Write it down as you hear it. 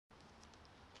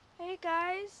Hey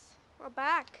guys, we're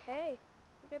back. Hey,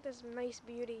 look at this nice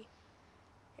beauty.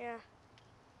 Yeah.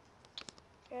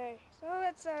 Okay, so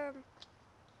let's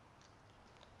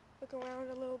look around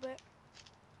a little bit.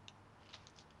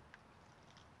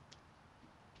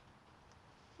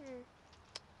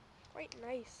 Quite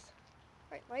nice.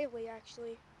 Quite lively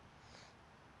actually.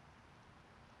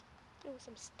 Oh,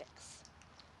 some sticks.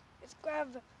 Let's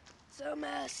grab some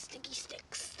sticky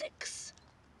sticks.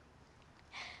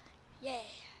 Yeah,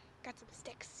 got some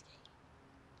sticks.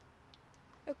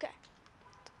 Okay.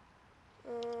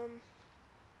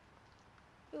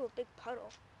 Ooh, a big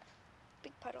puddle.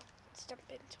 Big puddle. Let's jump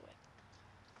into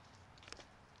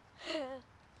it.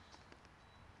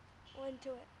 We'll into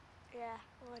it. Yeah,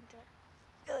 we'll into it.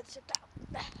 Let's jump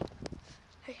down.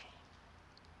 Okay.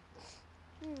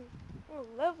 Oh,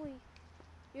 lovely,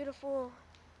 beautiful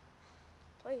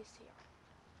place here.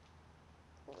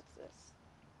 What's this?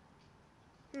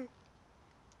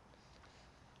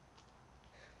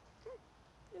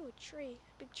 Ooh, a tree.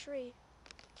 Big tree.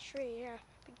 Tree, yeah.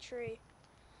 Big tree.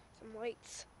 Some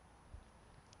lights.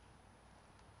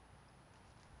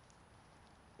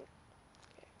 Okay.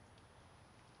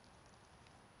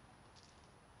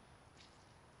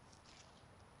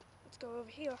 Let's go over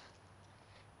here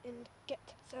and get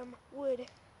some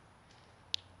wood.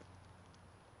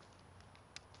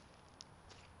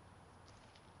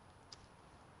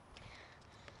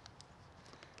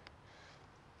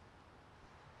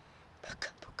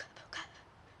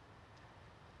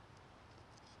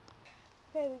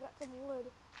 Okay, we got some wood.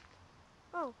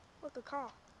 Oh, look, a car.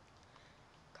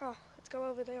 Car. Let's go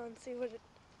over there and see what it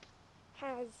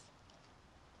has.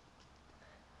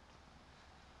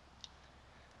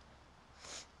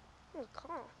 Oh, a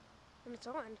car. And it's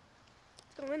on.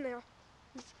 Let's go in there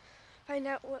and find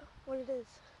out what it is.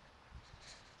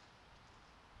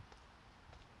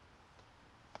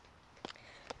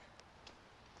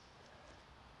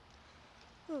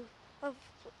 Ooh, love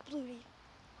bluey.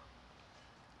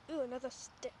 Ooh, another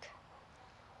stick.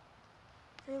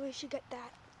 Maybe we should get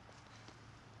that.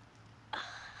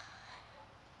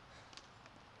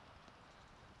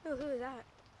 Ooh, who is that?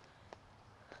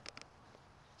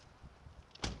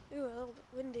 Ooh, a little bit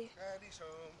windy. Daddy's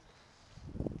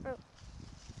home.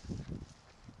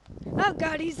 Oh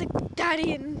god, he's a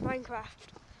daddy in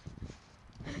Minecraft.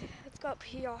 Let's go up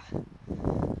here.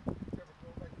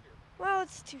 Well,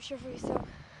 it's too shivery, so.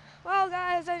 Well,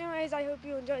 guys, anyways, I hope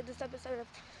you enjoyed this episode of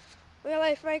Real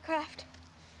Life Minecraft.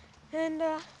 And,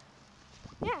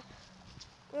 yeah,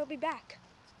 we'll be back.